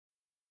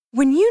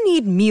When you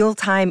need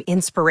mealtime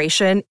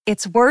inspiration,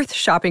 it's worth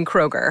shopping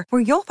Kroger,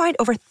 where you'll find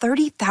over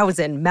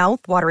 30,000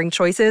 mouth-watering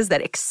choices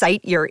that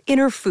excite your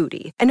inner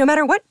foodie. And no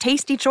matter what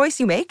tasty choice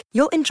you make,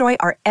 you'll enjoy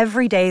our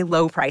everyday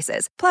low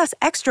prices, plus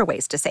extra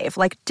ways to save,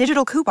 like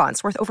digital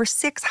coupons worth over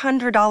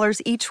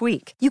 $600 each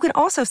week. You can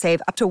also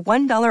save up to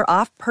 $1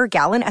 off per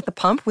gallon at the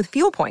pump with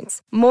fuel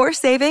points. More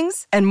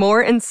savings and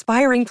more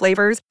inspiring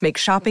flavors make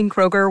shopping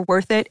Kroger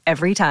worth it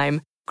every time.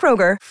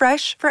 Kroger,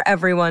 fresh for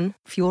everyone.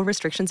 Fuel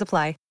restrictions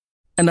apply.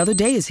 Another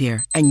day is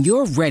here, and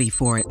you're ready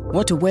for it.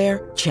 What to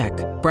wear? Check.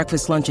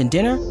 Breakfast, lunch, and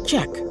dinner?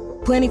 Check.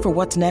 Planning for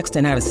what's next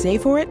and how to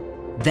save for it?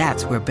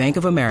 That's where Bank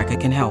of America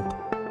can help.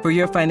 For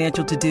your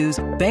financial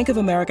to-dos, Bank of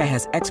America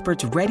has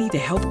experts ready to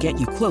help get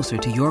you closer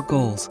to your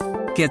goals.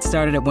 Get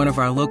started at one of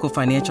our local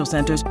financial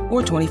centers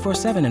or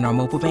 24/7 in our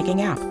mobile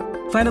banking app.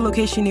 Find a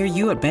location near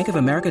you at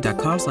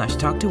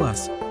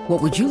bankofamerica.com/talktous. What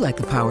would you like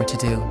the power to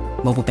do?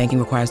 Mobile banking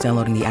requires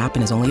downloading the app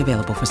and is only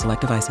available for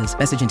select devices.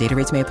 Message and data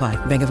rates may apply.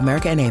 Bank of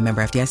America N.A.,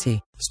 member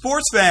FDIC.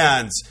 Sports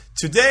fans,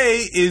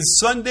 today is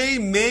Sunday,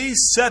 May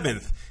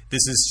 7th.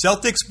 This is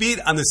Celtics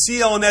Beat on the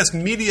CLNS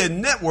Media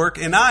Network,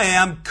 and I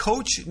am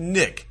Coach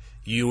Nick.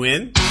 You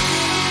in?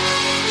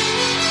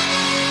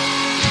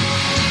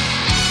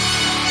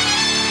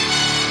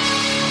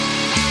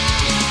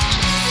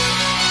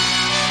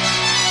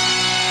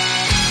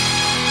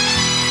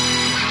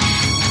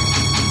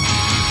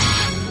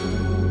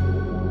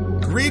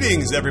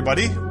 Greetings,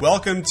 everybody.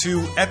 Welcome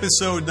to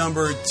episode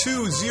number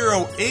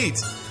 208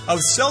 of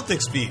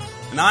Celtics Beat.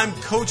 And I'm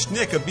Coach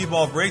Nick of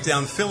B-Ball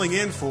Breakdown, filling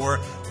in for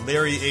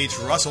Larry H.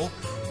 Russell.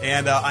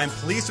 And I'm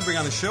pleased to bring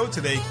on the show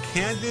today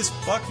Candace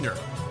Buckner,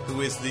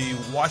 who is the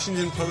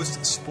Washington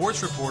Post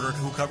sports reporter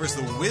who covers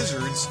the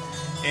Wizards.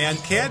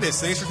 And Candace,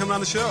 thanks for coming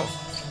on the show.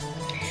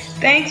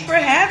 Thanks for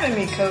having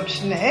me,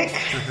 Coach Nick.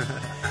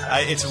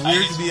 It's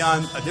weird to be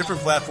on a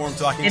different platform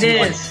talking to you,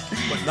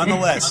 but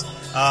nonetheless,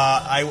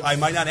 I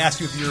might not ask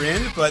you if you're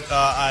in, but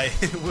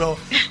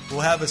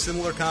we'll have a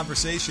similar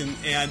conversation.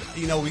 And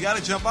we got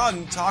to jump out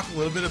and talk a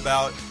little bit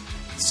about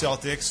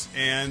Celtics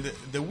and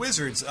the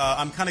Wizards.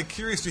 I'm kind of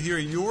curious to hear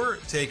your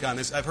take on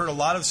this. I've heard a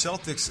lot of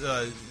Celtics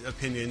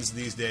opinions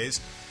these days.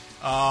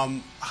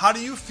 How do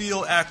you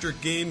feel after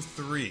Game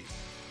 3?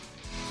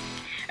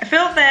 I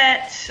feel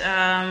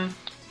that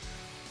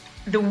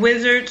the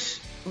Wizards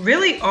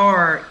really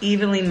are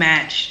evenly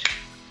matched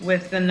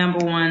with the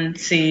number one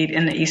seed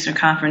in the Eastern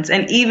Conference.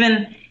 And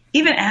even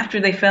after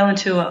they fell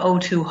into an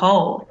 0-2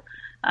 hole,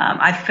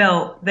 I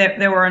felt that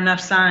there were enough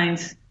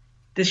signs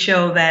to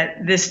show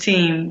that this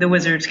team, the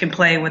Wizards, can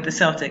play with the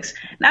Celtics.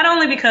 Not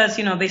only because,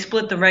 they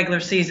split the regular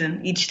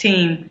season, each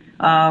team,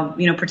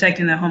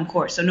 protecting their home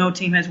court. So no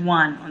team has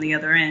won on the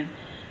other end.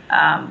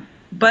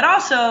 But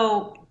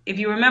also, if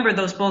you remember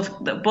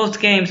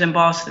both games in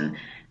Boston,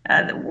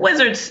 the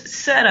Wizards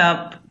set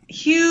up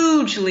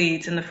huge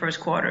leads in the first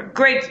quarter,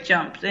 great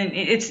jumps, and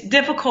it's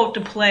difficult to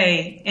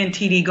play in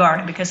TD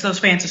Garden because those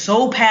fans are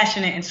so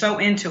passionate and so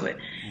into it.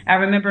 I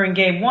remember in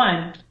Game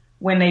 1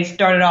 when they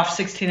started off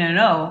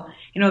 16-0,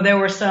 there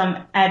was some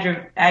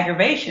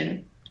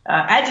agitation,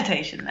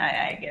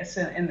 I guess,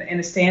 in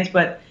the stands,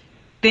 but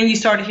then you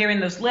started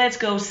hearing those "Let's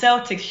go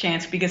Celtics"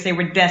 chants because they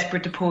were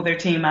desperate to pull their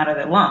team out of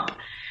the lump.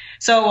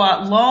 So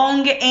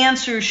long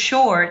answer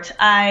short,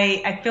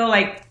 I feel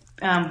like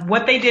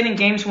what they did in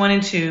games 1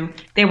 and 2,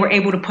 they were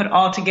able to put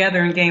all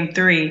together in Game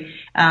 3,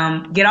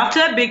 get off to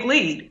that big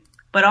lead,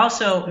 but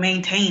also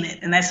maintain it.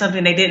 And that's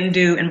something they didn't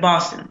do in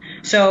Boston.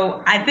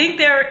 So I think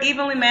they're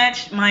evenly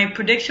matched. My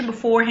prediction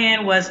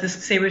beforehand was this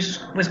series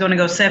was going to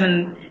go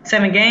seven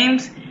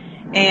games.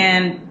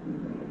 And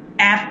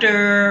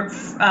after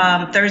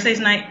Thursday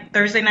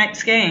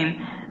night's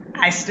game,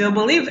 I still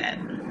believe that.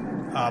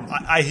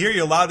 I hear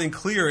you loud and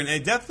clear, and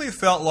it definitely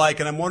felt like,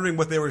 and I'm wondering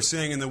what they were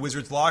saying in the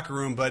Wizards locker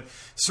room, but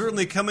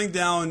certainly coming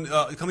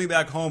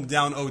back home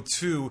down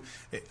 0-2,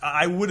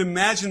 I would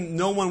imagine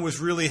no one was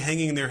really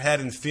hanging their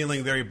head and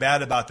feeling very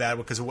bad about that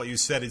because of what you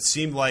said. It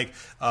seemed like,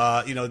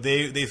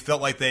 they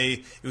felt like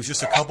it was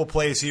just a couple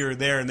plays here or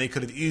there, and they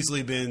could have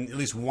easily been at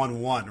least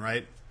 1-1,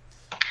 right?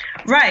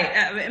 Right.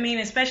 I mean,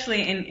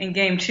 especially in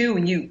Game 2,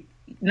 when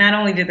not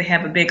only did they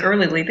have a big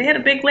early lead, they had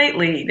a big late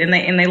lead,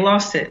 and they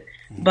lost it.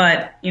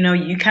 But,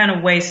 you kind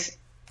of waste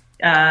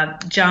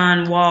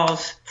John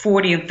Wall's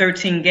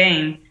 40-13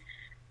 game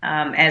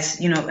as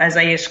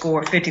Isaiah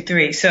scored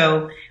 53.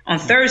 So on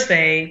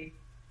Thursday,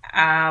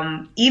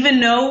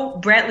 even though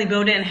Bradley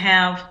Beal didn't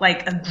have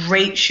like a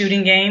great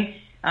shooting game,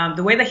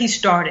 the way that he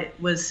started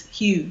was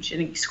huge,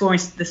 and he scoring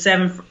the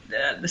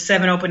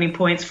seven opening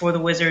points for the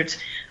Wizards.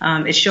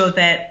 It showed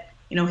that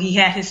he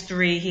had his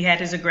three, he had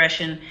his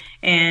aggression,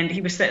 and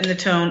he was setting the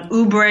tone.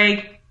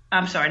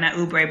 I'm sorry, not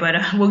Oubre, but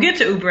we'll get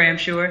to Oubre, I'm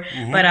sure.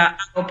 Mm-hmm. But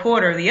Otto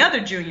Porter, the other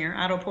junior,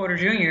 Otto Porter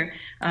Jr.,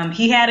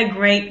 he had a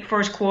great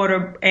first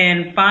quarter,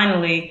 and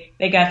finally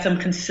they got some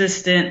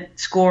consistent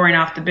scoring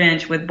off the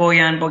bench with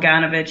Bojan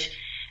Bogdanovic.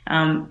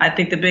 I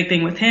think the big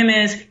thing with him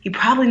is he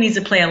probably needs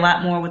to play a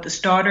lot more with the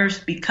starters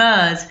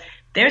because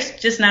there's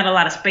just not a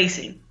lot of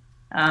spacing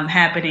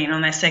happening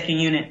on that second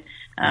unit.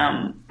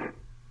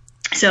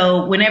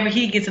 So whenever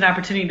he gets an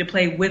opportunity to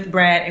play with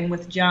Brad and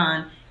with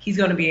John, he's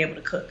going to be able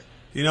to cook.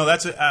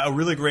 That's a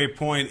really great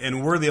point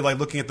and worthy of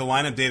looking at the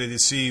lineup data to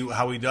see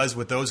how he does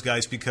with those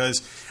guys,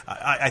 because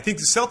I think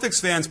the Celtics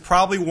fans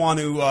probably want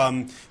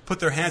to put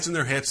their hands on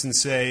their hips and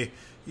say,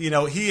 he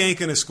ain't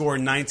going to score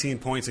 19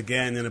 points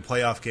again in a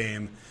playoff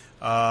game.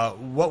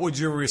 What would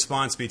your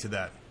response be to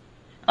that?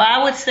 Well,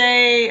 I would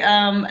say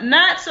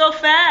not so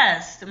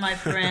fast, my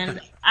friend.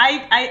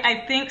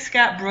 I think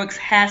Scott Brooks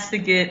has to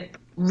get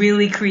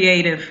really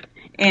creative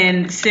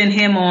and send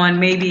him on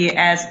maybe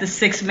as the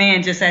sixth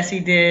man, just as he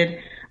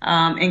did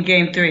in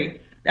Game 3.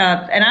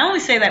 And I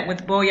only say that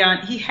with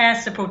Bojan. He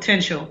has the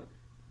potential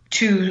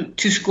to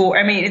score.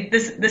 I mean,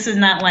 this is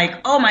not like,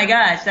 oh my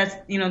gosh, that's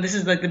this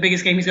is like the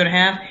biggest game he's going to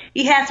have.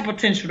 He has the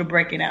potential to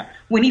break it out.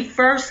 When he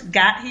first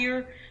got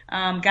here,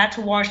 got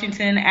to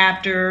Washington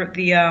after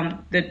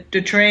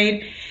the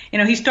trade,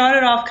 he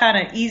started off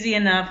kind of easy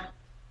enough,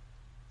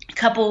 a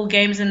couple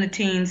games in the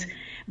teens,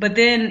 but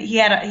then he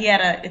had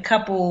a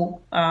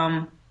couple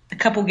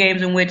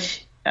games in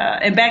which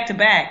and back to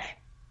back.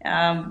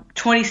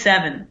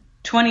 27,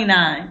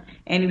 29,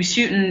 and he was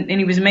shooting and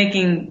he was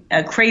making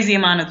a crazy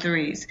amount of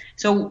threes.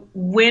 So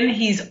when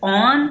he's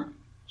on,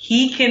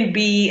 he can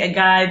be a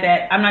guy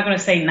that, I'm not going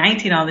to say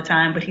 19 all the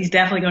time, but he's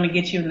definitely going to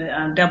get you in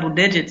the double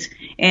digits.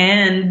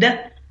 And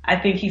I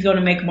think he's going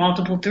to make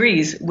multiple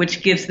threes,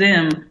 which gives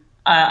them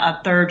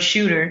a third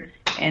shooter.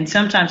 And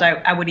sometimes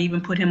I would even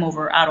put him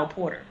over Otto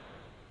Porter.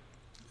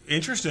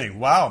 Interesting.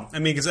 Wow. I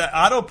mean, because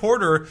Otto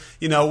Porter,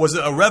 was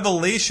a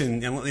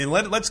revelation, and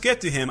let's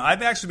get to him.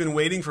 I've actually been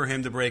waiting for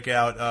him to break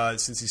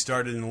out since he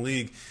started in the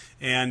league,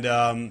 and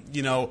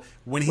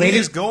when he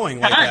is going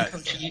like that.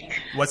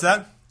 What's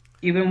that?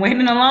 You've been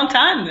waiting a long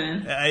time,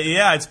 then.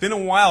 Yeah, it's been a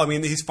while. I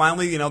mean, he's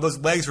finally, those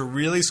legs were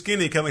really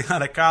skinny coming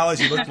out of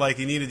college. He looked like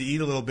he needed to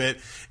eat a little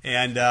bit,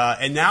 and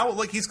now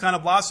look, he's kind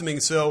of blossoming.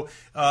 So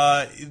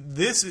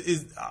this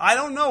is, I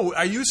don't know.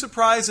 Are you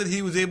surprised that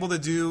he was able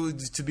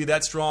to be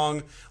that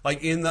strong,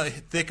 like in the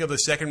thick of the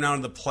second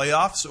round of the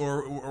playoffs,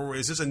 or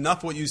is this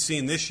enough what you've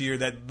seen this year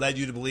that led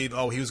you to believe,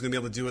 he was going to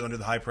be able to do it under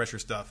the high pressure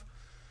stuff?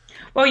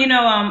 Well,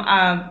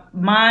 I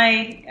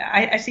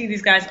see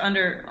these guys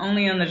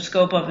only under the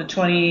scope of the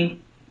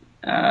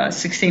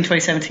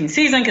 2016-2017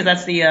 season, because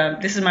that's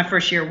this is my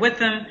first year with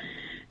them.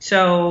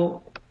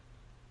 So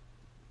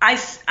I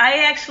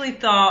actually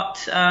thought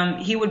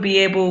he would be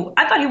able.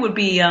 I thought he would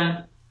be.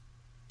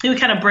 He would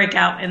kind of break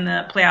out in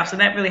the playoffs, and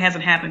that really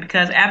hasn't happened,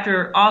 because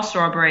after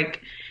All-Star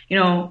break,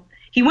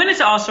 he went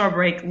into All-Star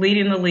break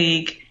leading the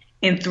league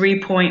in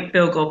 3-point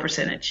field goal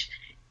percentage,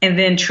 and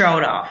then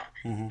trailed off.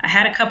 Mm-hmm. I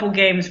had a couple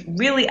games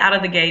really out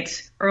of the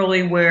gates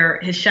early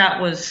where his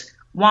shot was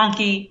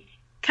wonky,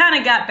 kind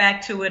of got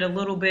back to it a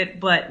little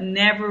bit, but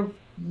never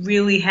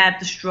really had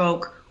the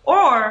stroke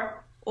or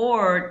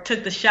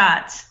took the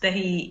shots that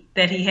he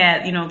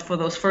had, for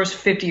those first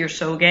 50 or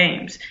so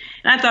games.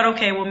 And I thought,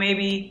 okay, well,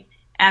 maybe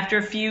after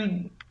a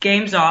few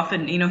games off,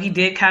 and, he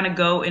did kind of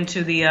go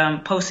into the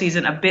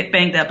postseason a bit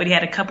banged up, but he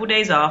had a couple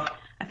days off.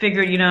 I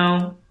figured,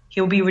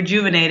 he'll be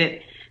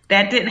rejuvenated.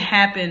 That didn't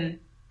happen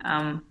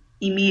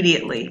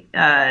immediately.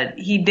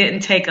 He didn't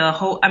take a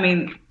whole,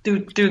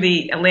 through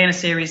the Atlanta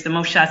series, the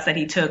most shots that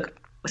he took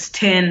was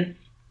 10.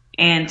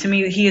 And to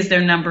me, he is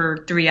their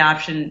number 3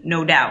 option,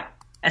 no doubt,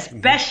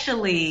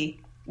 especially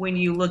when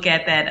you look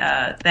at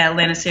that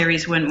Atlanta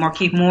series when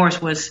Markieff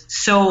Morris was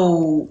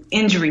so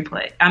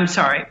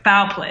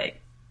foul play.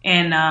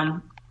 And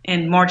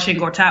Marcin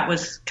Gortat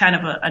was kind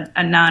of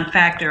a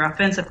non-factor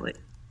offensively.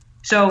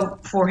 So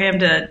for him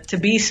to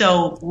be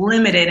so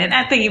limited, and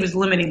I think he was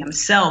limiting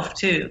himself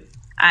too.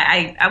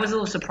 I was a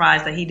little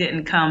surprised that he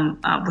didn't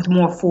come with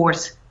more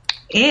force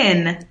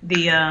in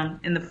the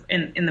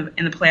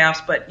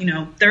playoffs. But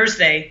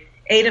Thursday,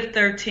 8 of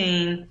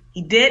 13,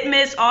 he did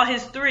miss all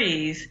his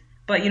threes,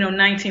 but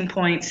 19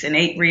 points and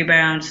 8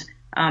 rebounds,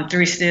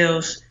 3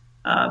 steals,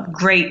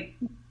 great.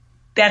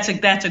 That's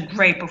a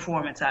great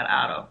performance out of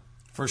Otto.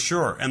 For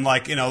sure. And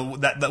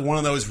that one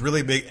of those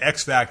really big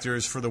X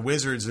factors for the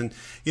Wizards. And,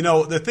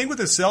 the thing with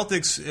the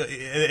Celtics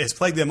has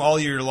plagued them all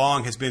year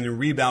long has been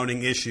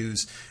rebounding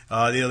issues.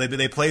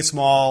 They play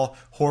small.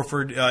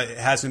 Horford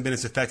hasn't been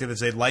as effective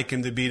as they'd like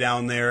him to be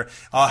down there.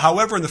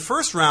 However, in the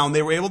first round,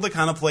 they were able to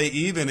kind of play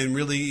even and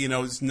really,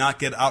 not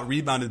get out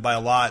rebounded by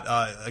a lot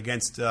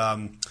against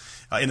in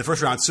the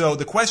first round. So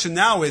the question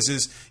now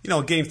is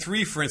Game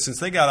 3, for instance,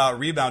 they got out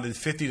rebounded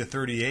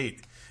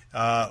 50-38.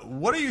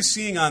 What are you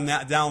seeing on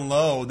that down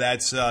low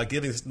that's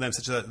giving them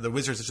the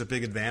Wizards such a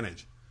big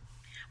advantage?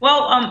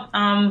 Well,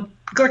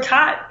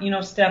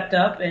 Gortat, stepped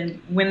up,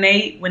 and when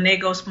they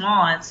go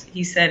small, as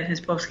he said in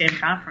his post game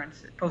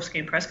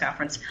press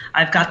conference,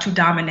 I've got to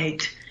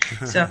dominate.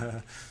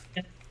 So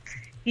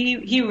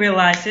he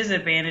realized his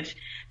advantage.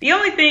 The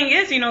only thing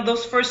is,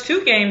 those first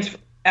 2 games,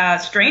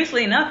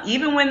 strangely enough,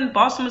 even when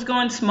Boston was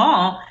going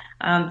small,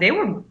 they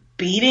were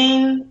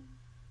beating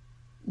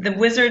the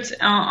Wizards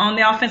on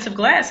the offensive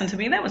glass, and to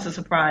me that was a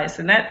surprise.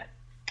 And that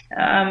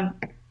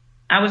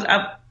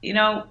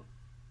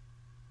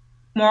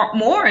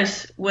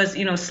Morris was,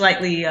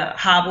 slightly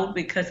hobbled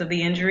because of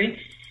the injury.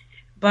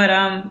 But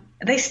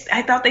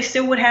I thought they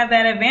still would have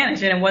that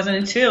advantage, and it wasn't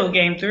until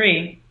Game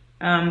 3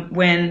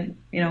 when,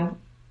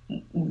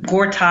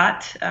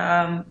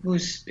 Gortat,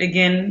 who's,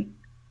 again,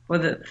 for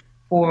the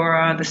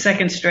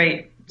second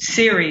straight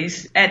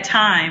series, at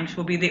times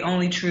will be the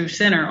only true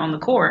center on the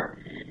court.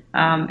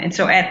 And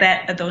so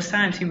at those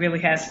times, he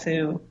has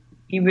to.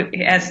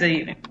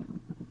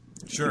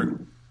 Sure.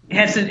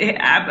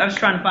 I was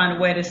trying to find a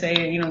way to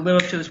say,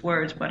 live up to his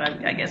words, but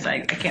I guess I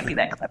can't be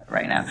that clever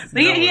right now.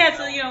 But he has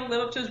to,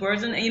 live up to his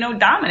words and,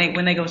 dominate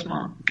when they go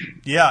small.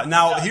 Yeah.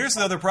 Now, here's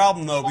the other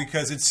problem, though,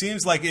 because it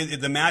seems like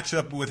the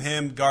matchup with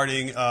him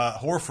guarding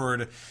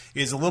Horford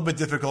is a little bit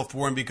difficult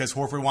for him because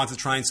Horford wants to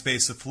try and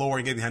space the floor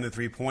and get behind the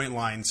three-point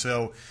line.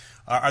 So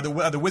are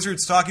the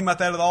Wizards talking about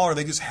that at all, or are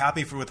they just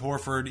happy with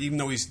Horford, even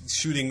though he's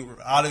shooting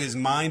out of his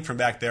mind from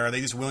back there? Are they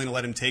just willing to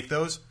let him take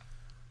those?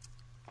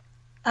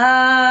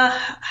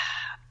 I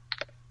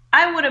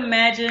would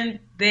imagine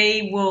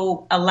they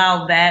will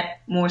allow that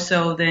more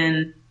so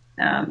than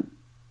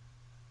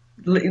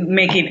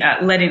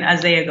letting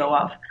Isaiah go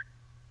off.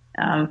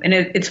 And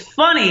it's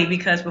funny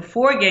because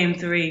before Game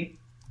 3,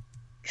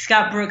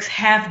 Scott Brooks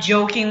half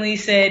jokingly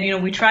said,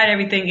 we tried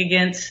everything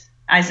against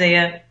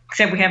Isaiah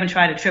except we haven't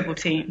tried a triple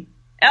team.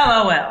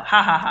 LOL,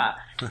 ha ha ha.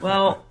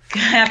 Well,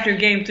 after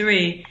Game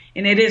 3,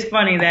 and it is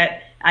funny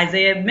that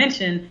Isaiah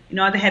mentioned,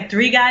 they had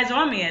 3 guys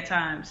on me at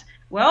times.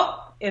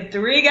 Well, if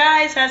 3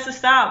 guys has to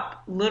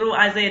stop little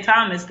Isaiah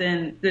Thomas,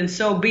 then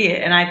so be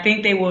it. And I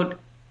think they will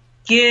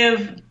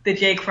give the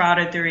Jay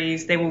Crowder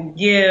threes. They will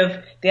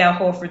give the Al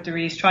Horford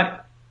threes. Try to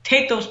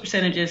take those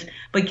percentages,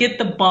 but get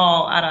the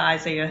ball out of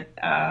Isaiah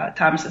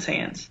Thomas's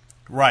hands.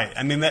 Right.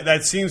 I mean,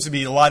 that seems to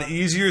be a lot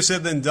easier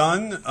said than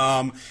done.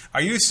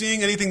 Are you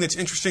seeing anything that's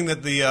interesting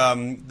that the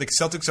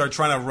Celtics are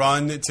trying to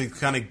run to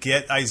kind of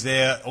get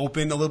Isaiah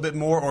open a little bit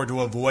more or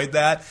to avoid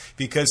that?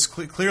 Because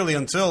clearly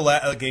until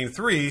Game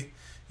 3,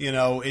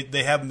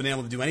 they haven't been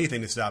able to do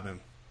anything to stop him.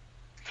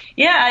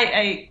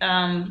 Yeah,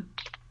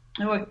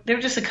 there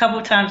were just a couple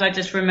of times I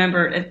just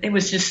remember it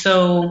was just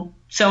so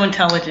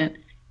intelligent.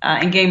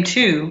 In Game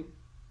 2,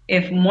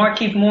 if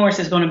Markieff Morris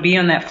is going to be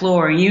on that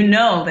floor, and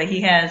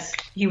that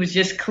he was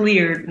just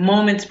cleared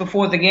moments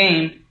before the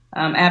game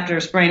after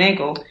a sprained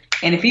ankle,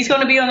 and if he's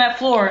going to be on that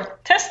floor,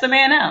 test the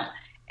man out.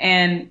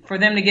 And for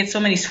them to get so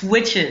many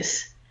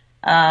switches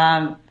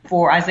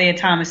for Isaiah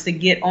Thomas to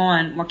get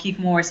on Markieff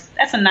Morris,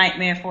 that's a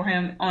nightmare for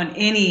him on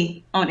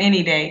any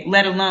day,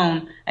 let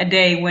alone a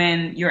day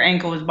when your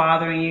ankle is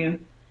bothering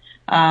you.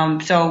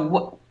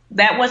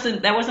 That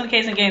wasn't the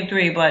case in Game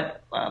 3,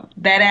 but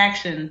that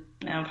action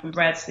from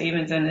Brad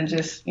Stevens and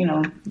just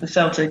the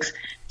Celtics,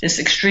 just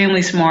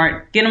extremely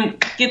smart.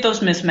 Get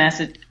those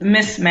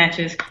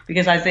mismatches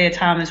because Isaiah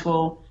Thomas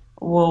will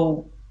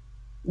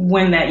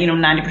win that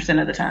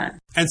 90% of the time.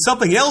 And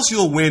something else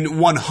you'll win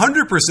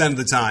 100% of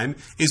the time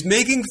is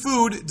making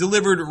food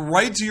delivered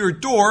right to your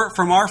door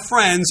from our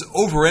friends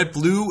over at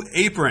Blue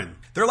Apron.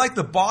 They're like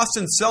the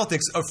Boston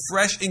Celtics of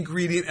fresh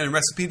ingredient and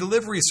recipe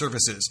delivery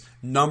services.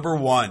 Number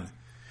 1.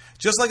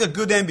 Just like a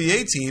good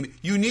NBA team,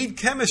 you need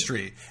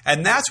chemistry.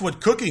 And that's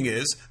what cooking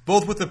is,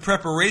 both with the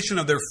preparation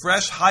of their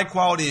fresh,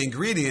 high-quality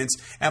ingredients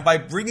and by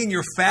bringing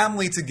your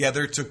family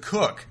together to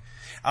cook.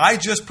 I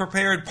just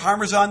prepared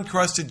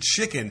Parmesan-crusted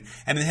chicken,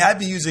 and it had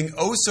me using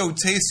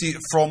oh-so-tasty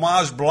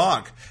fromage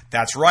blanc.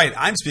 That's right,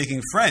 I'm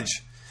speaking French.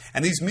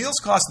 And these meals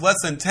cost less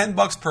than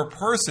 $10 per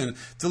person,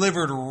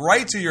 delivered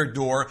right to your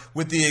door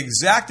with the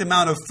exact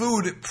amount of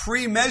food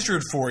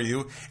pre-measured for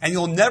you, and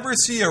you'll never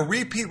see a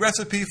repeat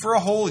recipe for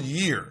a whole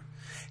year.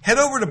 Head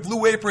over to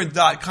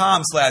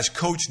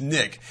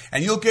blueapron.com/CoachNick,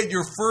 and you'll get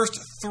your first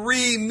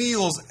 3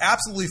 meals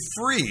absolutely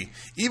free.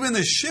 Even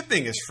the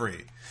shipping is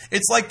free.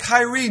 It's like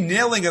Kyrie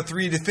nailing a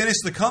 3 to finish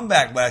the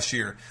comeback last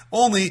year.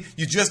 Only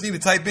you just need to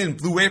type in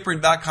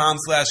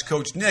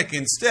blueapron.com/CoachNick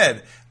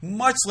instead.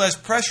 Much less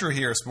pressure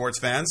here, sports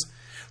fans.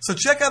 So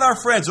check out our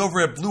friends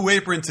over at Blue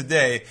Apron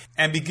today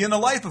and begin a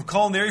life of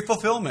culinary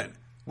fulfillment.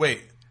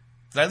 Wait,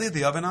 did I leave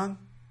the oven on?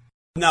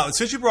 Now,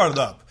 since you brought it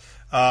up,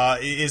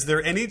 is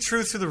there any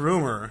truth to the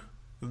rumor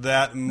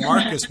that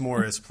Marcus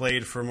Morris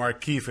played for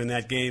Markieff in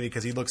that game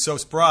because he looked so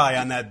spry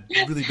on that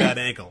really bad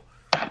ankle?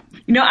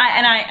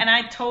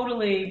 I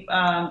totally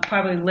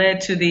probably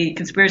led to the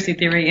conspiracy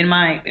theory in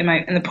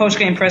the post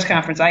game press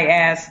conference. I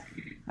asked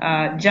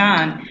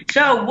John,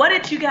 so what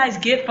did you guys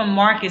get from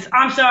Markieff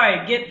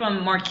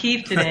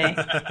today?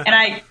 And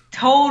I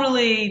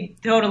totally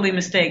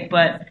mistake,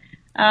 but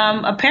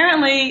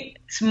apparently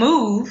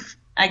Smooth,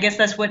 I guess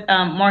that's what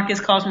Marcus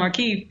calls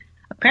Markieff.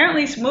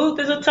 Apparently Smooth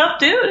is a tough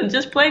dude and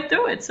just played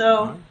through it.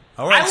 So.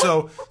 All right,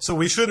 so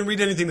we shouldn't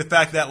read anything to the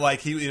fact that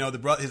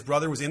his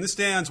brother was in the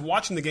stands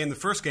watching the game, the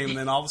first game, and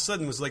then all of a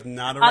sudden was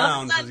not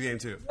around for the game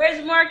 2.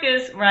 Where's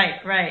Marcus?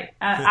 Right.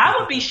 I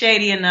would be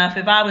shady enough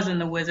if I was in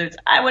the Wizards.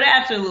 I would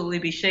absolutely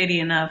be shady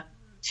enough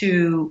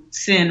to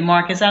send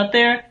Marcus out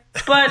there.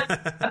 But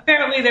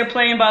apparently they're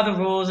playing by the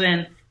rules,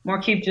 and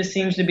Markieff just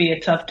seems to be a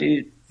tough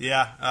dude.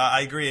 Yeah,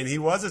 I agree, and he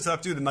was a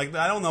tough dude. And like,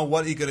 I don't know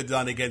what he could have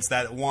done against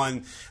that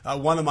one.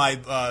 One of my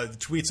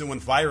tweets that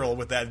went viral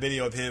with that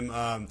video of him.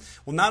 Well,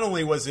 not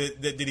only was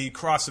it that did he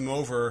cross him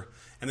over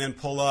and then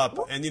pull up,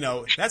 and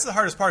that's the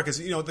hardest part because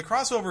the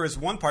crossover is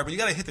one part, but you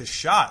got to hit the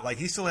shot. Like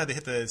he still had to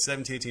hit the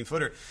 17, 18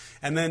 footer,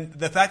 and then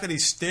the fact that he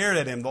stared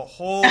at him the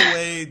whole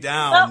way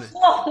down.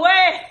 No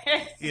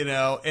way.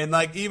 And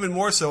like even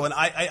more so, and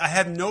I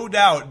have no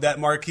doubt that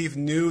Markieff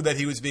knew that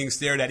he was being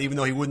stared at, even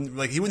though he wouldn't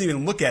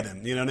even look at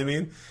him. You know what I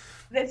mean?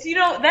 That's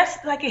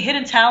like a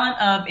hidden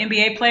talent of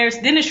NBA players.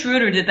 Dennis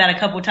Schroeder did that a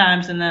couple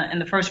times in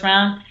the first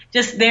round.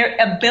 Just their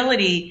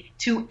ability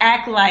to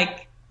act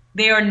like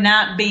they are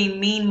not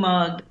being mean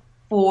mugged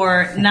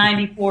for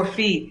 94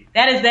 feet.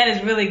 That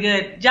is really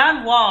good.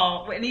 John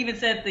Wall even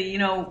said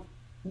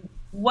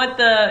what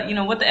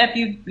the F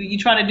you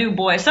trying to do,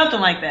 boy,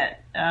 something like that.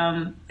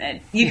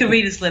 You can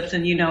read his lips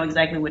and you know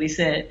exactly what he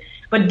said.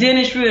 But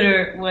Dennis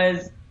Schroeder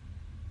was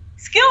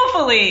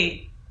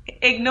skillfully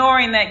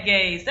ignoring that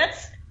gaze.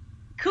 That's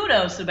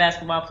kudos to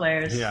basketball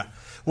players. Yeah.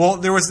 Well,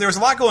 there was a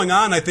lot going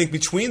on, I think,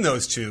 between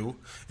those two,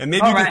 and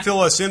maybe you can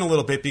fill us in a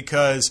little bit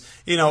because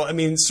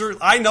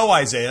I know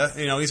Isaiah.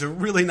 He's a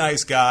really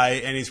nice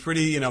guy, and he's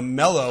pretty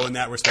mellow in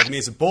that respect. I mean,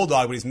 he's a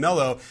bulldog, but he's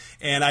mellow,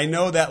 and I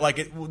know that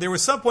there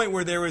was some point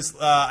where there was,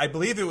 I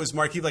believe it was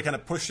Markieff kind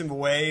of pushed him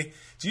away.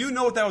 Do you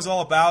know what that was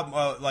all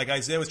about? Like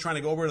Isaiah was trying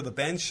to go over to the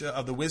bench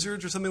of the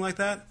Wizards or something like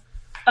that?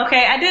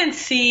 Okay, I didn't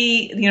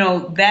see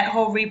that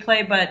whole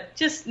replay, but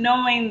just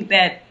knowing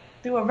that.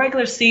 Through a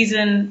regular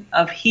season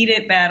of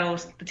heated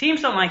battles, the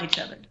teams don't like each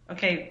other.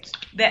 Okay,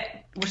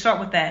 we'll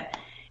start with that,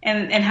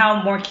 and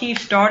how Markieff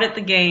started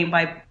the game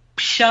by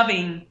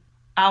shoving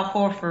Al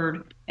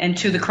Horford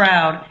into the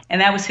crowd, and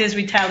that was his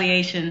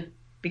retaliation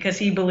because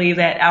he believed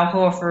that Al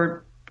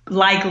Horford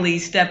likely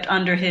stepped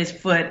under his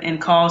foot and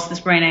caused the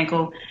sprained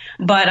ankle.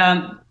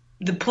 But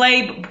the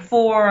play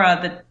before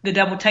the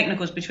double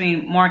technicals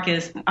between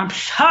Markieff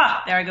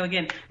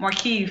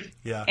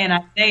and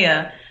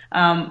Isaiah.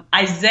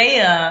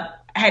 Isaiah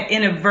had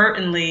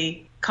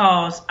inadvertently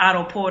caused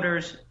Otto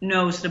Porter's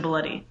nose to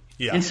bloody.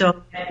 Yeah. And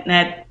so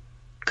that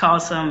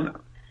caused some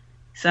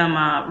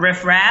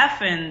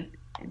riffraff, and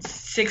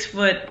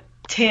 6'10"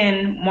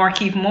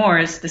 Markieff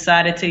Morris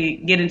decided to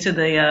get into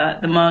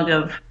the mug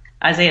of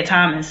Isaiah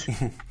Thomas.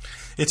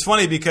 It's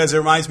funny because it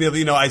reminds me of,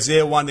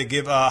 Isaiah wanted to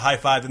give a high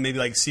five to maybe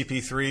like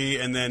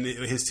CP3, and then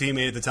his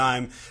teammate at the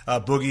time,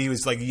 Boogie,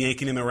 was like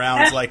yanking him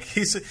around. It's like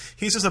he's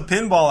just a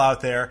pinball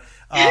out there.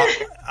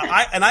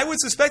 I would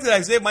suspect that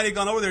Isaiah might have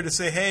gone over there to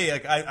say, hey,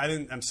 like,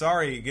 I'm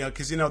sorry,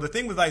 because the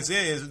thing with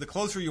Isaiah is the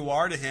closer you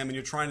are to him and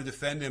you're trying to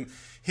defend him,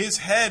 his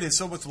head is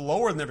so much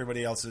lower than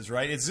everybody else's,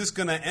 right? It's just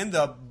going to end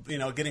up,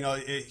 getting a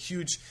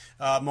huge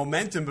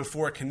momentum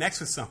before it connects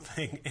with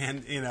something,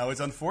 and it's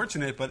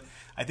unfortunate, but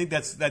I think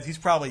that he's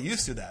probably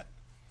used to that.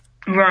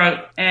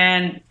 Right.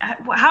 And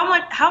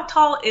how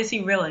tall is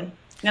he really?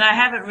 And I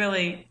haven't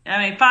really.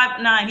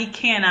 5'9". He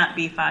cannot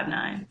be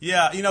 5'9".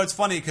 Yeah, it's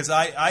funny because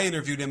I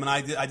interviewed him and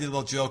I did a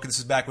little joke. And this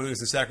is back when he was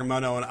in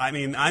Sacramento,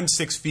 and I'm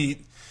 6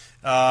 feet.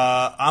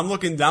 I'm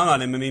looking down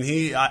on him. I mean,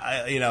 he's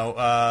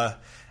not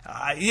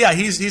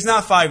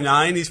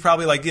 5'9". He's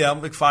probably like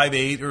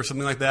 5'8" or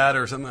something like that,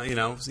 or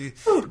something.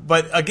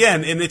 But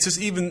again, and it's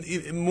just even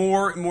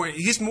more.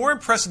 He's more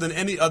impressive than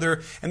any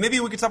other. And maybe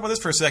we could talk about this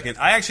for a second.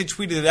 I actually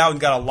tweeted it out and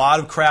got a lot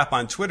of crap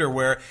on Twitter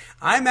where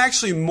I'm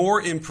actually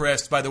more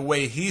impressed by the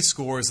way he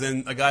scores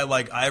than a guy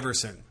like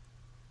Iverson.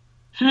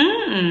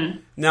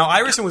 Now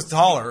Iverson was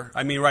taller.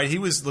 I mean, right? He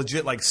was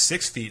legit like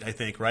 6 feet, I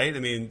think. Right? I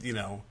mean,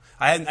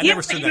 I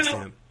never stood next to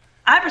him.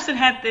 Iverson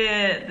had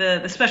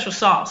the special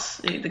sauce,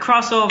 the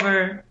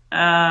crossover,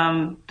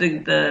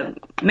 the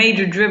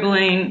major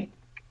dribbling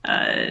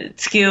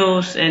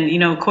skills,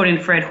 and according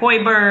to Fred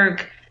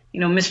Hoiberg,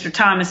 Mr.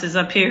 Thomas is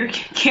up here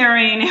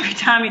carrying every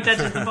time he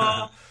touches the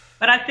ball.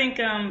 But I think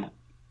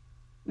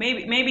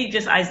maybe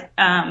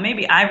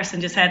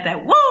Iverson just had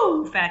that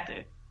woo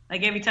factor.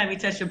 Like every time he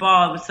touched the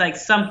ball, it was like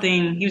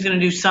something, he was going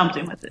to do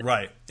something with it.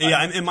 Right.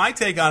 Yeah, and my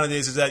take on it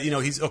is that,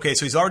 he's okay,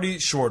 so he's already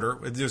shorter.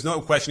 There's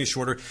no question he's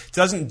shorter.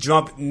 Doesn't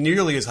jump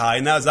nearly as high.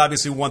 And that was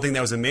obviously one thing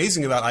that was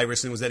amazing about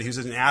Iverson was that he was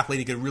an athlete.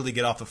 He could really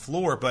get off the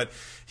floor, but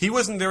he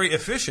wasn't very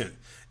efficient.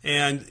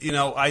 And,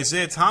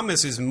 Isaiah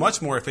Thomas is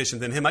much more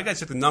efficient than him. I got to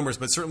check the numbers,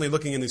 but certainly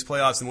looking in these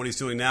playoffs and what he's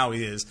doing now,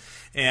 he is.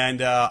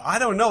 And I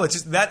don't know. It's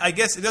just that, I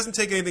guess it doesn't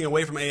take anything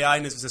away from AI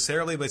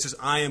necessarily, but it's just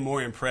I am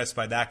more impressed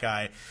by that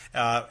guy.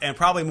 And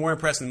probably more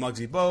impressed than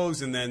Muggsy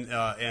Bogues. And then,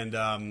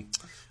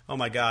 oh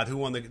my God, who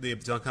won the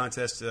dunk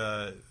contest?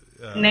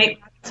 Nate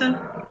Robinson?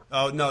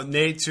 Oh, no,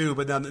 Nate too,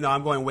 but no,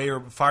 I'm going way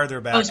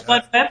farther back. Oh,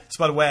 Spud Webb?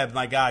 Spud Webb,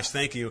 my gosh,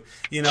 thank you.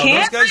 Can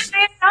those guys.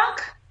 Isaiah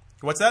dunk?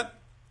 What's that?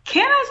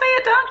 Can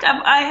Isaiah dunk?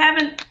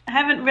 I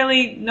haven't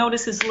really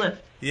noticed his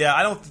lift. Yeah,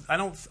 I don't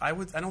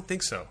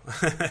think so.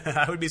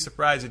 I would be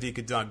surprised if he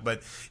could dunk,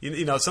 but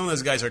some of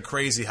those guys are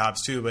crazy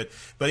hops too.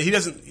 But he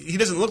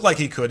doesn't look like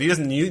he could. He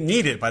doesn't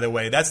need it. By the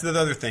way, that's the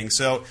other thing.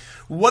 So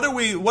are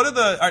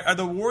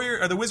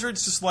the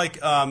Wizards just like?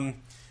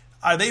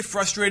 Are they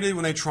frustrated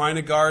when they're trying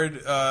to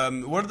guard?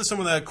 What are some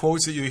of the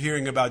quotes that you're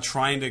hearing about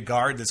trying to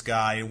guard this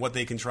guy and what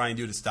they can try and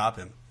do to stop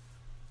him?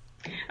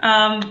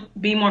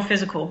 Be more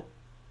physical.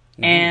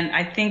 Mm-hmm. And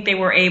I think they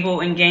were able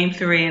in Game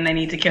 3, and they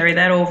need to carry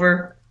that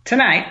over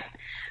tonight,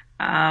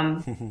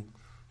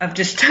 of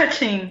just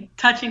touching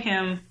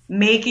him,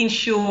 making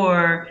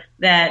sure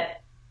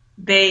that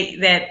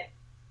their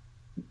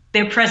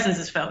presence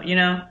is felt,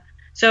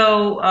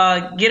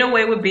 So get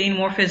away with being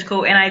more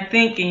physical. And I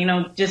think,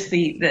 just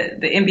the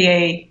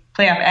NBA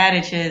playoff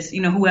adage is,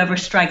 whoever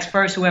strikes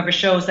first, whoever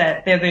shows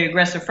that they're the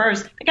aggressor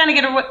first, they kind of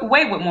get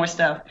away with more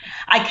stuff.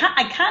 I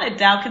kind of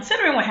doubt,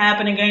 considering what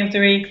happened in Game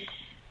 3,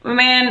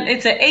 man,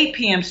 it's an 8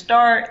 p.m.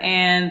 start,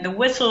 and the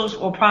whistles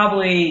will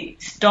probably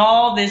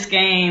stall this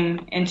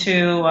game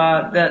into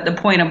the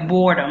point of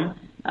boredom.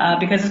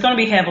 Because it's going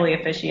to be heavily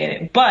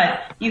officiated,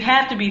 but you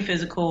have to be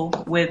physical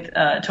with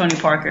Tony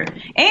Parker.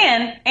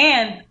 And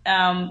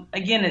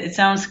again, it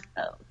sounds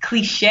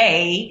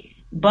cliche,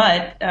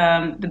 but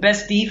the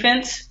best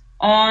defense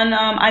on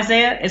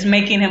Isaiah is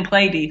making him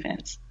play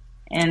defense.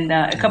 And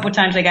a couple of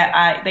times they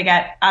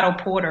got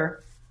Otto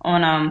Porter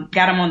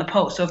got him on the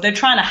post. So if they're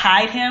trying to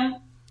hide him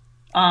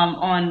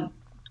on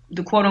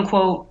the quote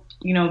unquote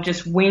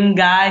just wing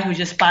guy who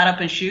just spot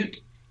up and shoot.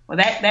 Well,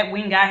 that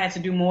wing guy has to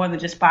do more than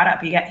just spot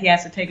up. He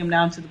has to take him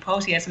down to the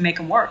post. He has to make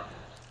him work.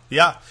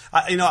 Yeah.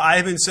 I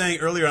have been saying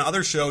earlier on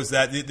other shows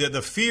that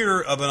the fear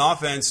of an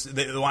offense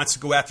that wants to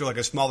go after like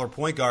a smaller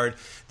point guard,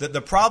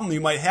 the problem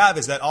you might have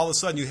is that all of a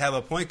sudden you have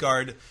a point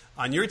guard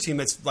on your team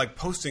that's like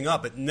posting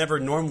up. It never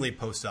normally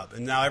posts up.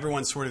 And now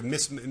everyone's sort of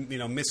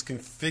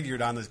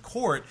misconfigured on the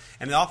court,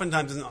 and it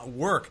oftentimes doesn't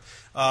work.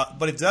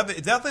 But it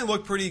definitely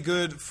looked pretty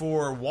good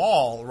for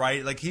Wall,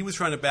 right? Like he was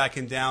trying to back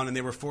him down, and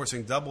they were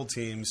forcing double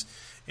teams.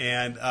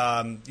 And,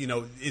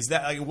 is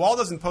that like, Wall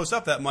doesn't post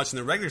up that much in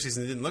the regular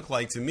season, it didn't look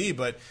like to me,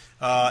 but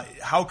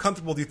how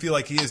comfortable do you feel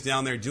like he is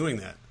down there doing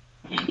that?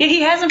 Yeah,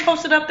 he hasn't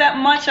posted up that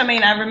much. I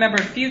mean, I remember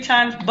a few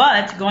times,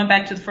 but going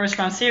back to the first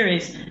round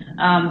series,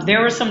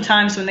 there were some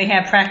times when they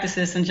had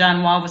practices and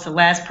John Wall was the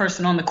last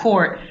person on the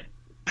court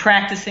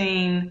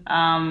practicing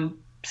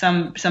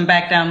some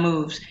back down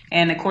moves.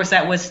 And, of course,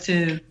 that was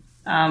to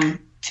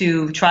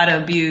try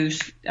to abuse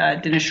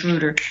Dennis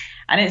Schroeder.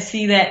 I didn't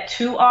see that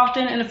too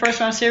often in the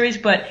first round series,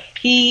 but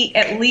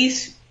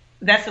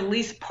that's at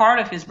least part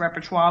of his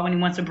repertoire when he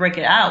wants to break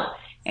it out.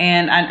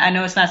 And I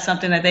know it's not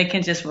something that they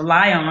can just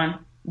rely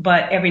on,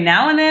 but every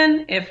now and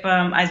then, if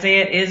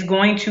Isaiah is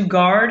going to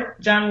guard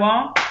John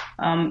Wall,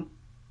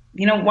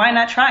 why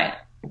not try it?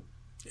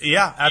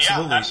 Yeah,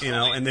 absolutely.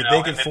 And if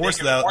they can force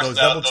those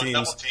double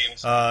teams,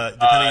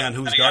 depending on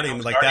who's guarding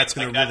them, like that's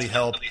going to really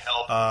help.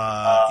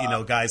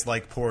 Guys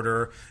like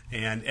Porter,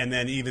 and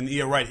then even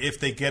if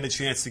they get a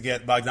chance to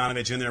get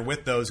Bogdanovich in there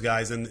with those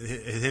guys and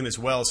him as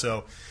well.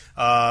 So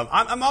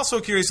I'm also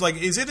curious, like,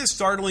 is it as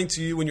startling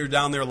to you when you're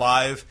down there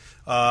live,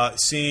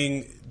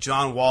 seeing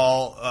John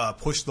Wall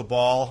push the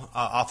ball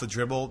off the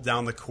dribble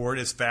down the court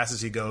as fast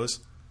as he goes?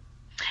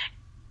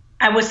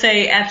 I would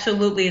say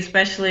absolutely,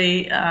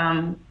 especially.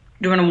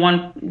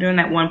 During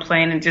that one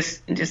play, and I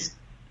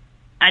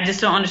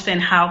just don't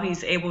understand how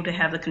he's able to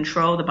have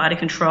the body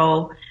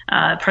control,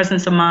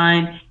 presence of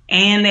mind,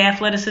 and the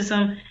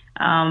athleticism.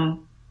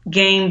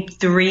 Game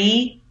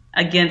 3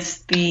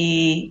 against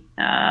the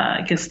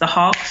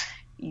Hawks,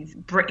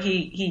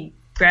 he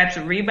grabs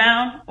a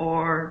rebound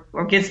or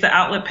gets the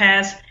outlet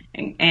pass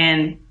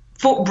and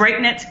full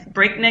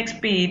breakneck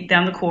speed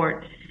down the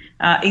court,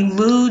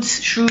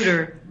 eludes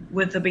Schroeder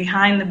with the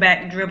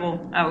behind-the-back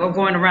dribble or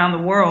going around the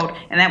world,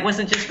 and that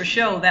wasn't just for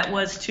show. That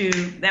was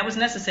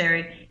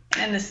necessary.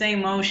 And in the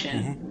same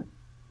motion,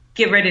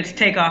 get ready to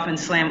take off and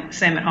slam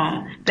it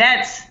home.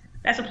 That's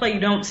a play you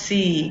don't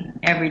see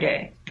every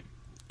day.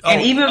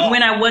 And even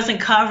when I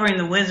wasn't covering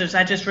the Wizards,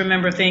 I just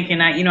remember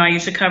thinking, I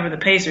used to cover the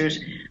Pacers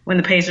when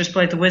the Pacers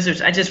played the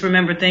Wizards. I just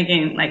remember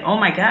thinking, like, oh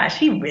my gosh,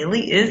 he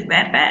really is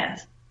that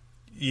fast.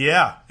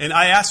 Yeah, and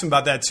I asked him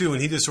about that too,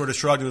 and he just sort of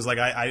shrugged and was like,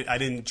 "I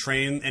didn't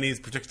train any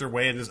particular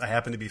way, and I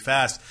happen to be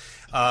fast."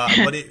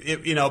 But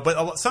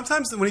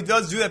sometimes when he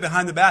does do that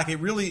behind the back, it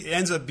really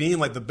ends up being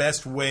like the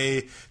best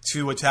way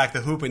to attack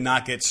the hoop and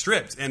not get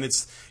stripped. And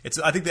it's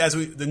I think that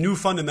as the new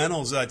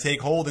fundamentals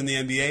take hold in the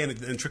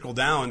NBA and trickle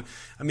down,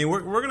 I mean, we're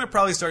going to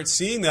probably start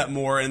seeing that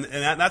more, and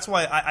that's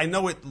why I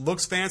know it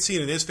looks fancy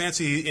and it is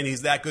fancy, and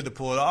he's that good to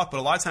pull it off. But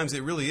a lot of times,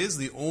 it really is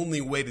the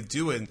only way to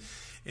do it.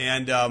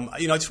 And, I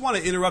just want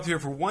to interrupt here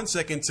for 1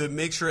 second to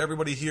make sure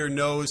everybody here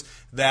knows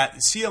that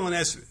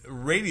CLNS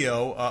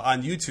Radio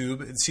on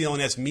YouTube,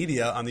 CLNS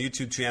Media on the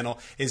YouTube channel,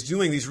 is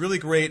doing these really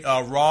great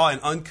raw and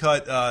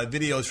uncut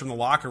videos from the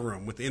locker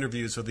room with the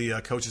interviews with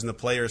the coaches and the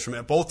players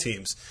from both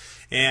teams.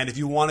 And if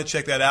you want to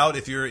check that out,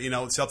 if you're,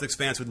 Celtics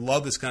fans would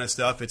love this kind of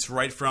stuff, it's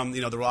right from,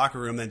 the locker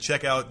room, then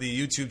check out the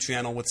YouTube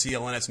channel with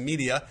CLNS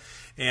Media.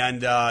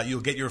 And you'll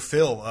get your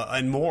fill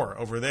and more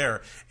over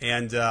there.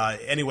 And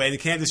anyway, and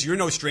Candace, you're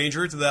no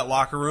stranger to that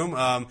locker room.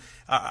 I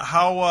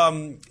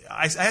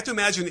have to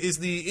imagine, is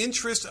the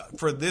interest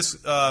for this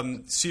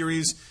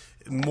series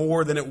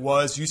more than it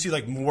was? Do you see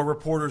like more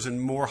reporters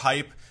and more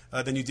hype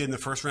than you did in the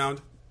first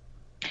round?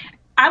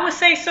 I would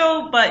say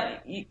so,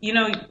 but,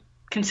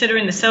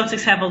 considering the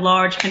Celtics have a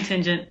large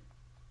contingent,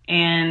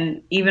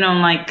 and even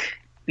on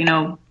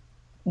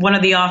one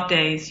of the off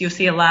days, you'll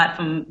see a lot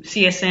from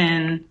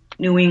CSN,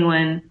 New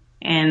England,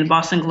 and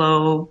Boston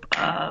Globe,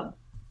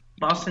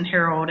 Boston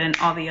Herald, and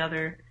all the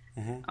other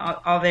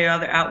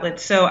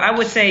outlets. So I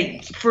would say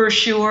for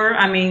sure.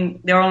 I mean,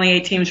 there are only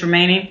 8 teams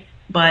remaining,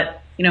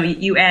 but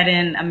you add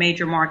in a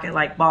major market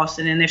like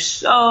Boston, and there's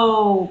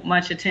so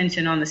much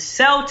attention on the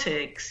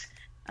Celtics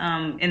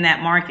in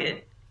that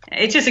market.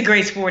 It's just a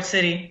great sports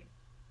city.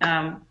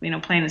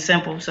 Plain and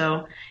simple.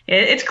 So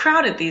it's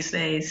crowded these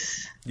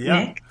days.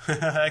 Yeah, Nick.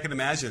 I can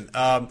imagine.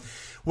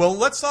 Well,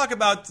 let's talk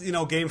about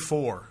Game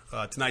 4,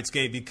 tonight's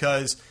game,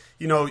 because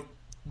we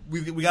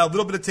got a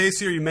little bit of taste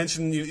here. You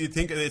mentioned you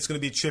think it's going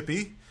to be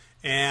chippy,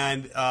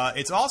 and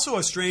it's also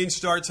a strange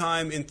start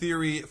time in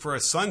theory for a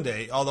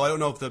Sunday. Although I don't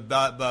know if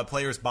the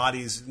players'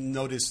 bodies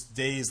notice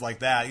days like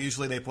that.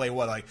 Usually they play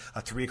like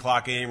a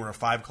 3:00 game or a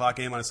 5:00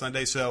 game on a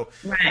Sunday. So,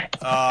 right.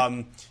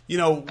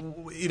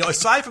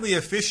 Aside from the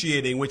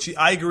officiating, which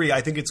I agree,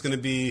 I think it's going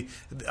to be.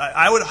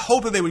 I would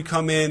hope that they would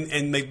come in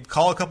and they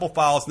call a couple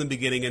fouls in the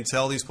beginning and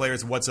tell these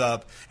players what's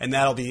up, and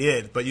that'll be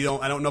it. But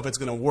I don't know if it's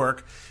going to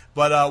work.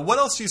 But what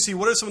else do you see?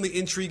 What are some of the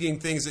intriguing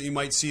things that you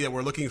might see that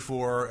we're looking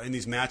for in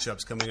these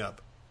matchups coming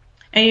up?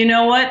 And you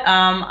know what?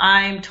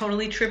 I'm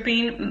totally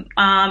tripping,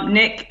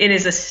 Nick. It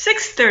is a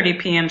 6:30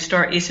 p.m.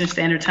 start Eastern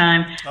Standard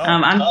Time.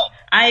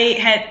 I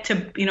had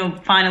to,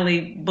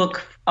 finally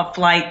book a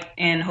flight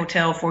and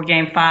hotel for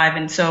Game 5,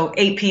 and so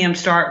 8 p.m.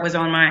 start was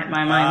on my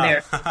mind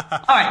there.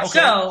 All right, okay,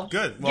 so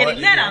good. Well,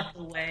 getting that out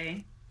of the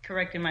way.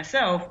 Correcting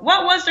myself.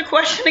 What was the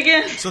question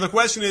again? So the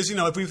question is,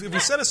 if we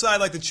set aside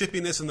like the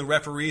chippiness and the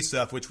referee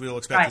stuff, which we'll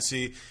expect to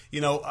see,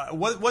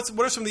 what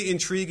are some of the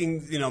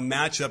intriguing,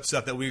 matchup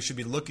stuff that we should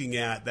be looking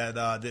at that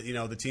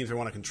the teams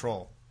want to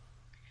control?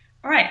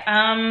 All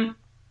right,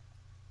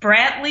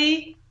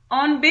 Bradley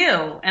on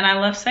Bill, and I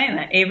love saying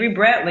that. Avery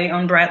Bradley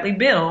on Bradley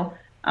Bill.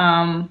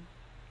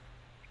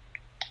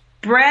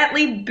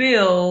 Bradley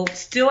Bill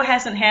still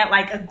hasn't had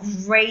like a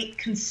great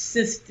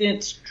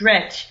consistent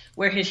stretch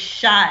where his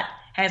shot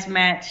has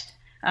matched,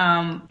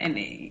 and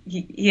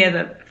he had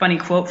a funny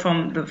quote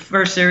from the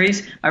first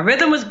series. My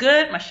rhythm was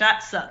good, my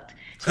shot sucked.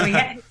 So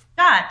his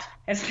shot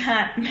has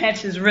not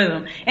matched his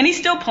rhythm. And he's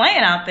still playing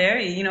out there.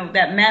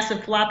 That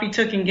massive flop he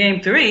took in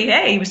Game 3,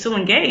 hey, he was still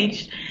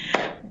engaged.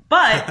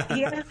 But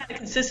he hasn't had a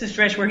consistent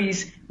stretch where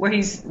his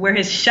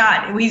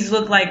shot, he's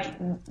looked like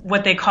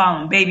what they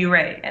call him, Baby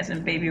Ray, as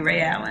in Baby Ray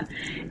Allen.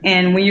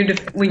 And when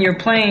you're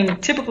playing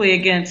typically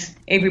against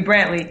Avery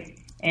Bradley,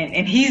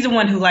 and he's the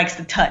one who likes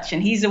to touch,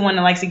 and he's the one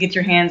that likes to get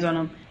your hands on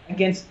him,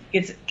 gets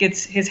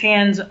his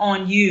hands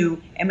on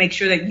you and make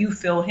sure that you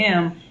feel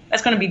him.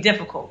 That's going to be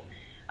difficult.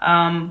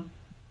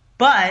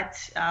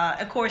 But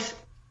of course,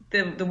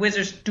 the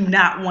Wizards do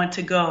not want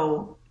to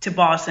go to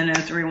Boston in a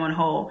 3-1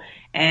 hole,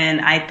 and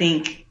I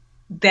think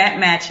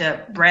that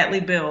matchup,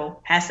 Bradley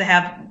Bill, has to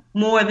have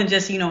more than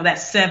just that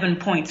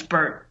 7-point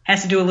spurt.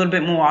 Has to do a little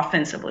bit more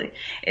offensively.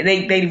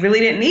 They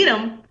really didn't need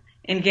him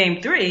in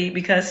Game 3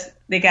 because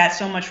they got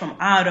so much from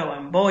Otto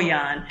and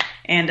Bojan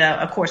and,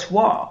 of course,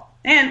 Wall.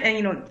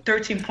 And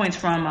 13 points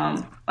from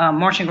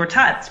Marcin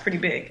Gortat. It's pretty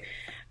big.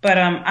 But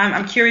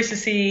I'm curious to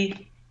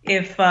see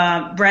if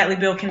Bradley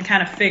Bill can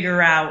kind of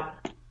figure out,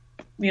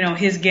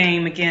 his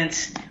game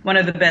against one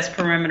of the best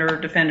perimeter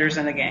defenders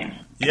in the game.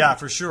 Yeah,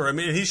 for sure. I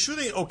mean, he's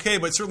shooting okay,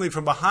 but certainly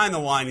from behind the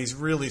line, he's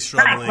really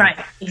struggling. Right,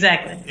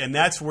 exactly. And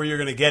that's where you're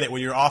going to get it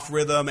when you're off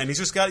rhythm, and he's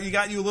just got you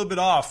a little bit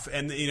off,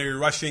 and you're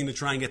rushing to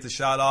try and get the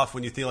shot off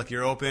when you feel like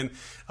you're open.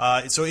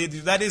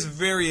 That is a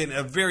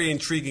very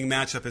intriguing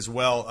matchup as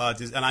well,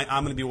 and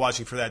I'm going to be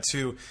watching for that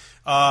too.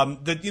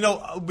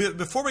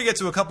 Before we get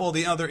to a couple of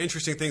the other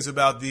interesting things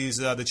about these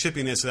the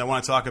chippiness that I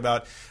want to talk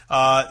about,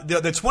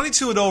 the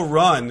 22-0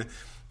 run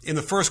in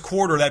the first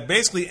quarter that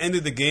basically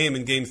ended the game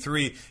in Game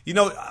 3.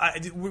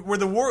 Were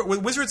the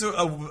Wizards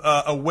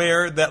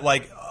aware that,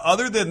 like,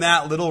 other than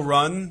that little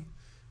run,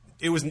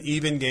 it was an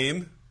even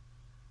game?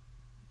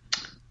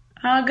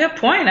 Good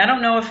point. I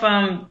don't know if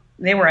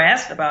they were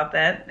asked about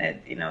that.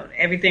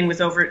 Everything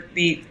was over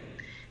the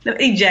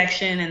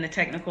ejection and the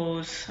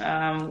technicals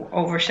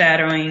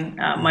overshadowing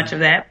much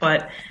of that,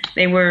 but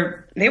they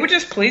were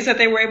just pleased that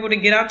they were able to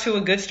get out to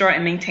a good start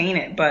and maintain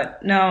it.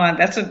 But no,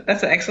 that's an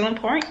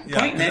excellent point. Yeah,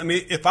 I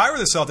mean, if I were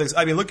the Celtics,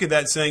 I'd be looking at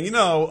that saying,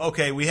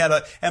 okay, we had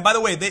and by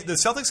the way, the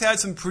Celtics had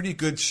some pretty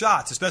good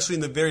shots, especially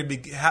in the very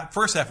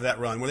first half of that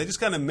run, where they just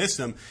kind of missed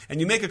them.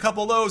 And you make a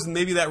couple of those, and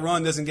maybe that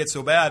run doesn't get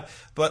so bad.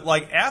 But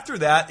like after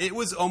that, it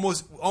was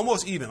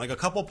almost even, like a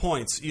couple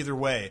points either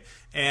way.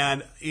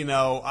 And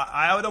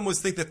I would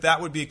almost think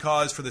that would be a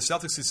cause for the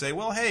Celtics to say,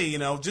 well, hey,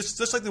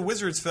 just like the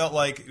Wizards felt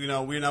like, we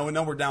know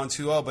we're down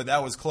 2-0, but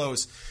that was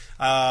close.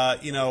 The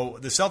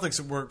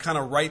Celtics were kind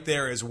of right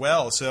there as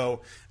well.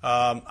 So,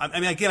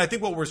 again, I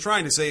think what we're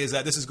trying to say is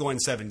that this is going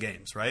 7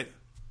 games, right?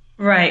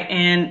 Right,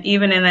 and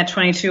even in that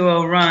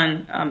 22-0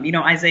 run,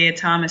 Isaiah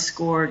Thomas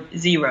scored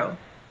 0.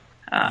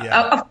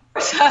 Of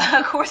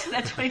course, in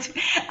that 22.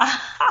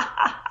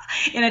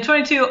 In a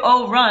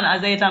 22-0 run,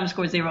 Isaiah Thomas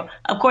scored 0.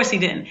 Of course he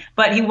didn't,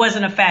 but he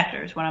wasn't a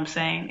factor is what I'm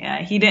saying.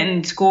 He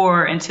didn't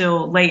score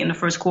until late in the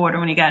first quarter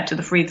when he got to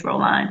the free throw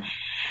line.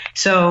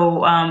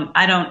 So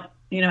I don't,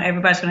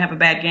 everybody's going to have a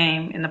bad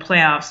game in the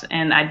playoffs,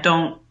 and I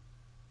don't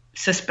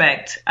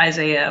suspect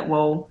Isaiah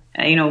will,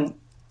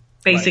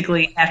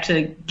 basically have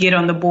to get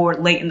on the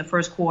board late in the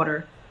first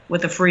quarter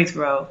with a free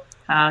throw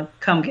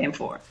come game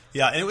 4.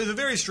 Yeah, and it was a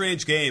very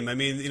strange game. I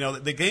mean,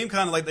 the game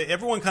kind of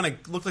everyone kind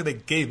of looked like they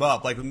gave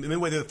up. Like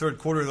midway through the third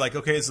quarter, like,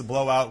 okay, it's a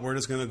blowout. We're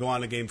just going to go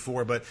on to game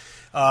 4. But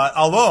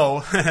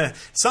although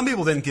some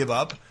people didn't give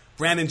up,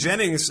 Brandon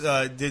Jennings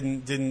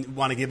didn't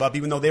want to give up,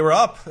 even though they were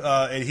up,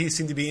 and he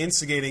seemed to be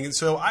instigating. And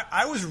so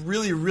I was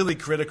really, really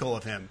critical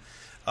of him.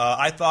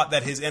 I thought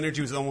that his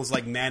energy was almost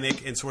like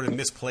manic and sort of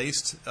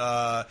misplaced,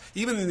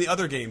 even in the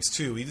other games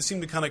too. He just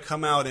seemed to kind of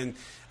come out, and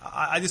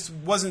I just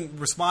wasn't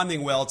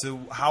responding well to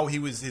how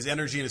his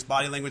energy and his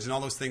body language and all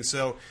those things.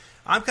 So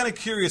I'm kind of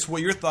curious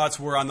what your thoughts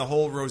were on the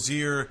whole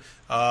Rozier,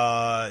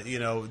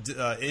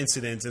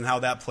 incident and how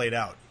that played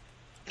out.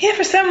 Yeah,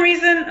 for some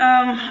reason,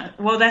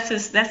 that's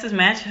his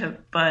matchup.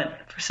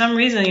 But for some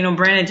reason,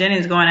 Brandon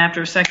Jennings going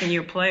after a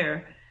second-year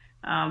player.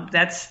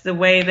 That's the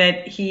way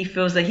that he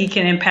feels that he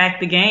can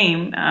impact the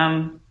game,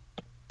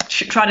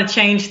 try to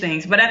change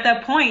things. But at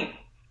that point,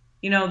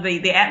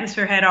 the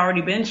atmosphere had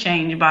already been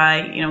changed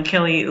by,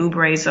 Kelly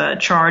Oubre's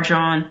charge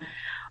on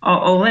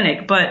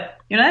Olynyk. But,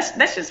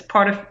 that's just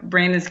part of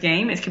Brandon's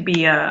game. It could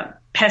be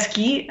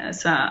pesky,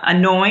 it's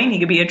annoying. He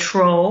could be a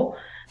troll.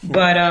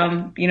 But,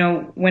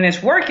 when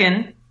it's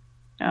working,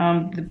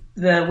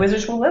 the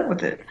Wizards will live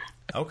with it.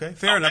 Okay,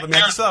 fair enough. I mean,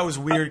 I just thought it was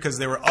weird because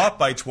they were up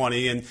by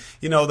 20, and,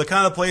 the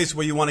kind of place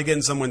where you want to get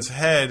in someone's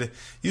head,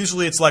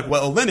 usually it's like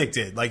what Olynyk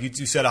did. Like,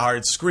 you set a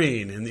hard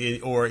screen,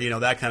 or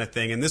that kind of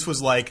thing. And this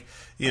was like,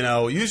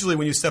 usually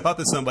when you step up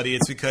to somebody,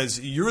 it's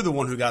because you're the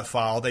one who got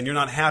fouled, and you're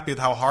not happy with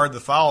how hard the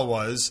foul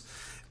was,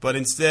 but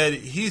instead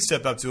he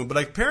stepped up to him. But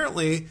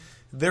apparently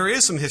there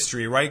is some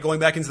history, right? Going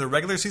back into the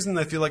regular season,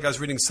 I feel like I was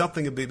reading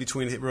something a bit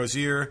between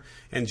Rozier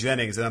and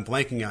Jennings that I'm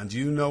blanking on. Do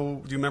you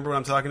remember what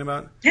I'm talking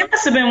about? It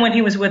must have been when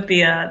he was with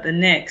the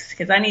Knicks,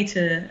 because I need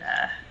to.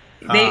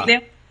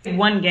 They played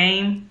one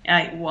game.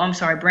 I'm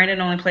sorry, Brandon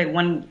only played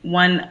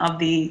one of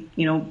the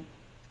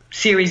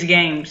series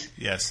games.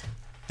 Yes.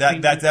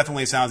 That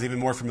definitely sounds even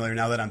more familiar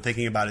now that I'm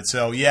thinking about it.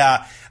 So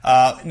yeah.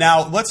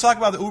 Now let's talk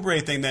about the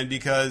Oubre thing then,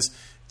 because.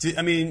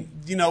 What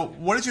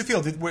did you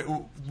feel?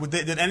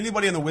 Did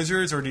anybody on the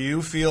Wizards, or do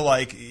you feel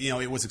like,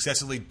 it was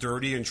excessively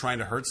dirty and trying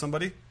to hurt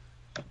somebody?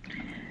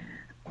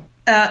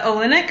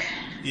 Olynyk?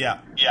 Yeah.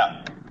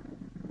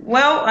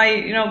 Well,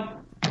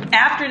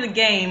 after the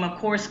game, of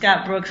course,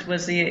 Scott Brooks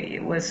was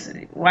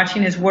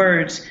watching his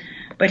words,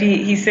 but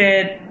he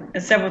said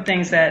several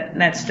things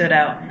that stood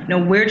out.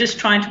 We're just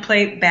trying to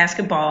play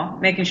basketball,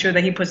 making sure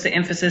that he puts the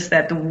emphasis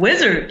that the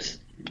Wizards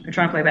are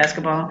trying to play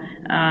basketball,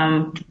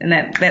 and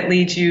that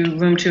leaves you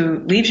room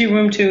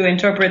to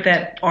interpret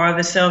that are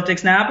the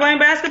Celtics not playing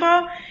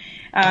basketball.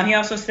 He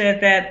also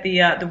said that the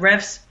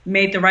refs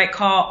made the right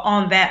call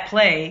on that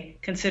play,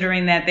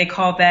 considering that they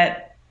called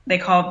that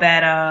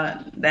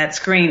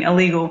screen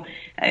illegal.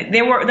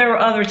 There were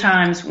other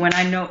times when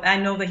I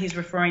know that he's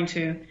referring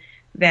to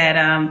that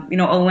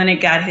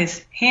Olynyk got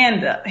his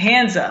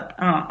hands up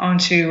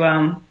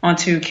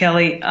onto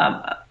Kelly.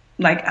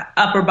 Like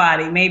upper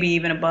body, maybe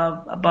even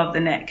above the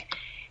neck,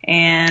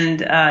 and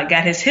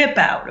got his hip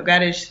out or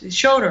got his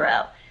shoulder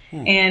out.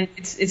 And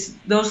it's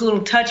those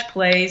little touch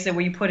plays that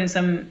where you put in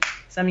some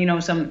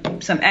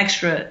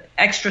extra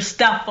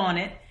stuff on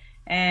it,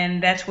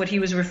 and that's what he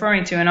was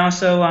referring to. And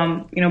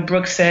also,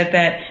 Brooks said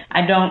that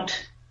I don't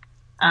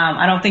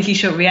think he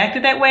should have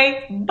reacted that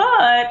way,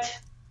 but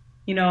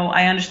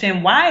I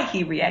understand why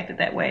he reacted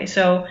that way.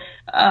 So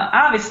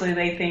obviously,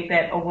 they think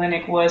that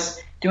Olynyk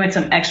was doing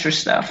some extra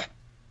stuff.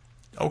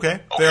 Okay,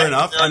 fair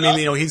enough. I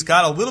mean, he's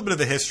got a little bit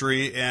of a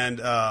history, and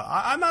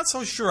I'm not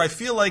so sure. I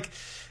feel like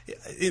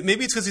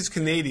maybe it's because he's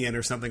Canadian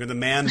or something, or the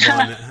man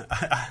bun.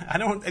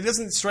 It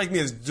doesn't strike me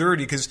as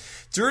dirty, because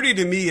dirty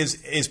to me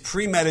is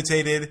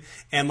premeditated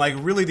and like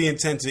really the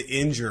intent to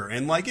injure,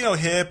 and like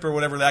hip or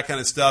whatever, that kind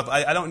of stuff.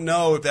 I don't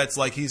know if that's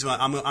like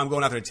I'm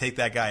going out there to take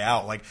that guy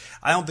out. Like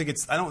I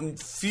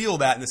don't feel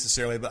that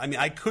necessarily, but I mean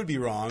I could be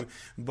wrong.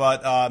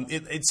 But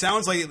it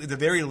sounds like at the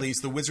very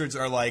least the Wizards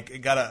are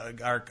like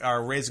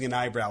are raising an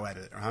eyebrow at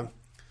it, huh?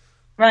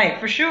 Right,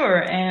 for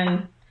sure,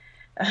 and.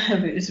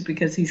 It's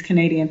because he's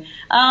Canadian.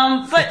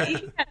 But he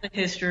has a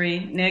history,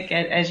 Nick,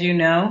 as you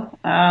know.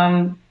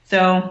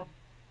 So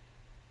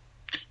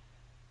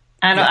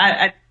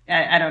I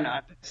don't know.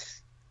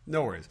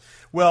 No worries.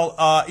 Well,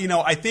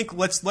 I think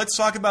let's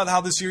talk about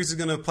how this series is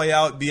going to play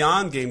out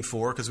beyond Game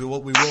 4, because we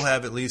will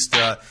have at least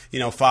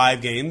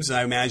 5 games, and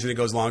I imagine it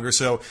goes longer.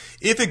 So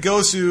if it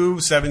goes to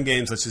 7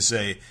 games, let's just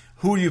say,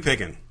 who are you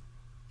picking?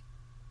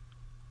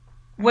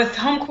 With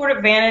home court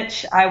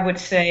advantage, I would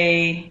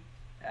say.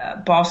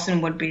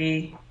 Boston would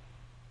be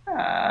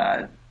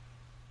the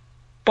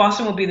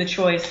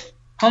choice.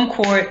 Home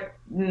court,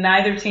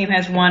 neither team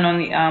has won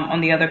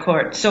on the other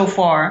court so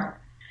far,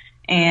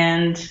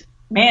 And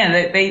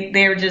man,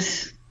 they're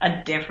just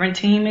a different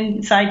team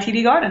inside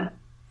TD Garden.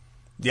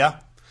 Yeah.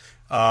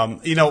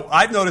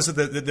 I've noticed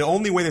that the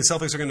only way the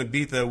Celtics are going to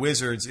beat the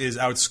Wizards is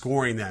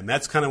outscoring them.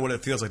 That's kind of what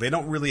it feels like. They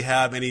don't really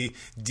have any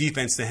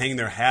defense to hang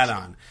their hat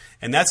on.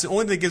 And that's the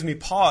only thing that gives me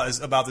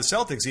pause about the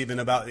Celtics, even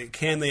about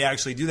can they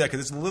actually do that? Because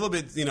it's a little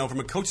bit, from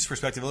a coach's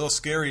perspective, a little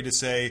scary to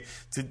say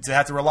to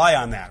have to rely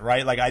on that,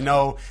 right? Like I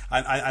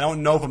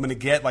don't know if I'm going to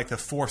get like the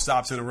 4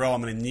 stops in a row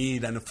I'm going to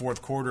need in the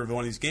fourth quarter of one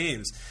of these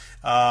games.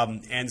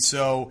 And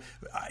so,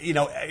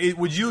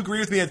 would you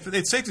agree with me?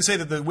 It's safe to say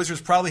that the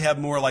Wizards probably have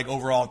more like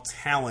overall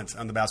talent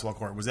on the basketball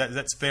court.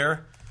 That's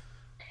fair?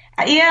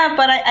 Yeah,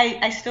 but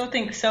I still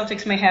think the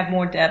Celtics may have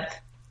more depth,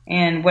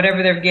 and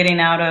whatever they're getting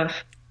out of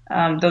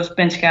those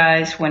bench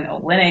guys, when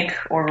Olynyk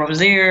or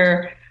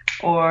Rozier,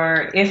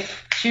 or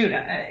if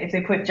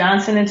they put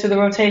Johnson into the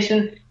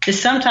rotation,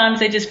 just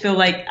sometimes I just feel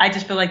like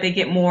they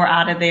get more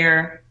out of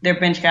their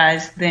bench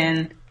guys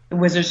than the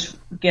Wizards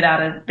get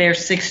out of their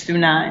 6 through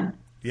 9.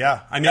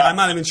 Yeah, I mean, I'm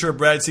not even sure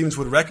Brad Stevens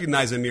would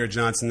recognize Amir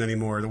Johnson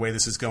anymore the way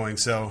this is going.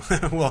 So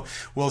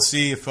we'll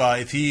see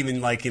if he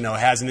even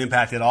has an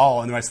impact at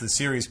all in the rest of the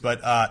series. But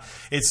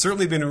it's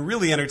certainly been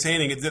really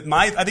entertaining. I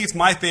think it's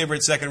my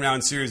favorite second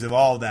round series of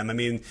all of them. I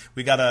mean,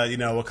 we got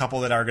a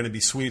couple that are going to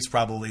be sweeps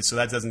probably, so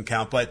that doesn't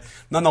count. But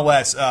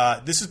nonetheless,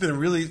 this has been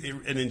really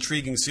an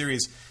intriguing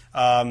series.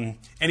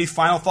 Any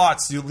final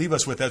thoughts you leave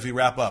us with as we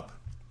wrap up?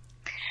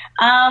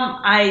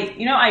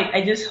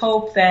 I just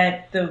hope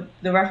that the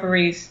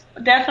referees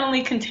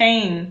definitely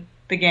contain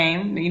the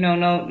game.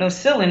 No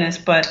silliness,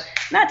 but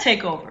not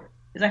take over.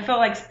 Because I felt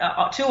like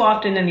too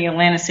often in the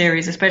Atlanta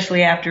series,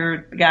 especially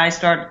after the guys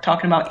started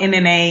talking about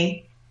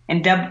MMA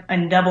and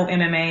double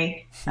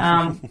MMA,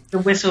 the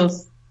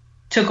whistles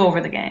took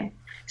over the game.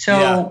 So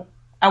yeah.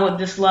 I would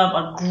just love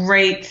a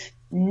great,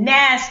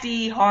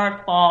 nasty,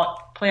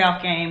 hard-fought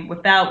playoff game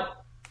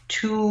without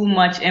too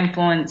much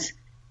influence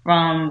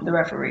from the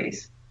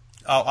referees.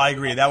 Oh, I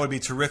agree. That would be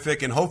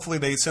terrific, and hopefully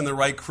they send the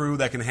right crew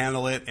that can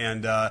handle it,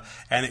 and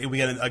we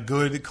get a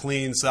good,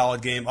 clean,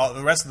 solid game.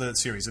 The rest of the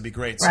series would be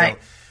great. Right.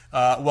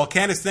 So,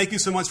 Candace, thank you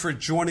so much for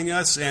joining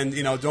us, and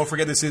don't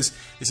forget this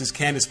is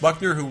Candace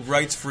Buckner, who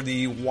writes for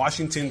the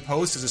Washington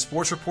Post as a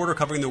sports reporter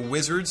covering the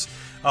Wizards.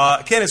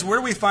 Candace, where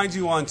do we find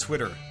you on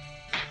Twitter?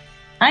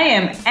 I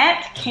am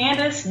at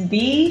Candace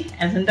B,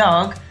 as in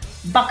dog,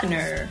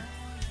 Buckner.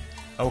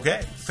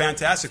 Okay,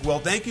 fantastic. Well,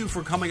 thank you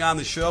for coming on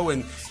the show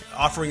and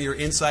offering your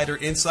insider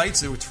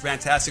insights. It was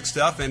fantastic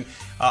stuff, and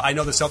I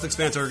know the Celtics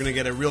fans are going to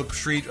get a real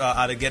treat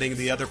out of getting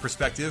the other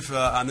perspective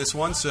on this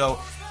one. So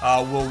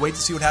we'll wait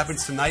to see what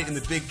happens tonight in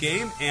the big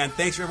game. And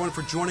thanks for everyone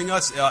for joining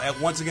us.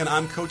 Once again,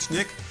 I'm Coach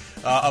Nick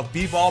of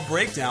B-Ball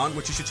Breakdown,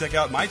 which you should check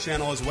out my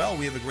channel as well.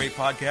 We have a great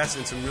podcast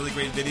and some really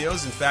great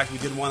videos. In fact, we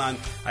did one on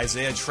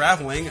Isaiah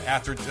traveling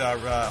after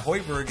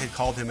Hoiberg had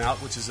called him out,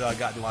 which has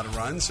gotten a lot of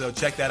runs. So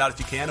check that out if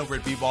you can over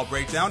at B-Ball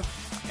Breakdown.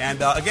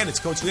 And again, it's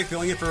Coach Nick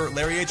filling in for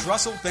Larry H.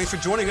 Russell. Thanks for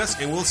joining us,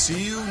 and we'll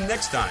see you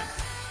next time.